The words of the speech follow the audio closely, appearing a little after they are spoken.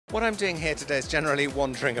What I'm doing here today is generally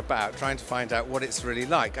wandering about, trying to find out what it's really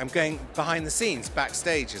like. I'm going behind the scenes,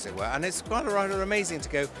 backstage as it were, and it's quite rather amazing to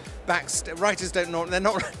go backstage. Writers don't normally, they're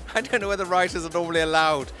not, I don't know whether writers are normally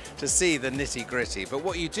allowed to see the nitty gritty, but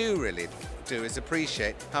what you do really do is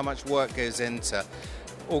appreciate how much work goes into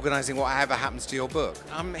organising whatever happens to your book.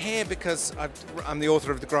 I'm here because I'm the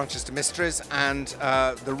author of the Grantchester Mysteries, and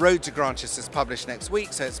The Road to Grantchester is published next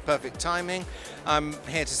week, so it's perfect timing. I'm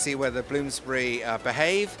here to see whether Bloomsbury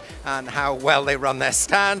behave and how well they run their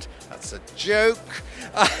stand. That's a joke.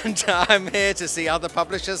 And I'm here to see other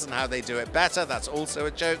publishers and how they do it better. That's also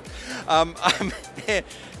a joke. I'm here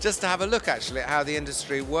just to have a look actually at how the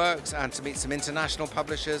industry works and to meet some international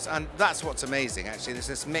publishers, and that's what's amazing actually. There's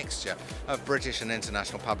this mixture of British and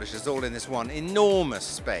international publishers all in this one enormous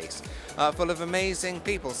space full of amazing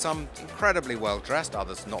people, some incredibly well dressed,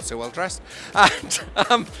 others not so well dressed, and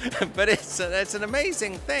but it's an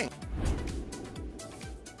amazing thing.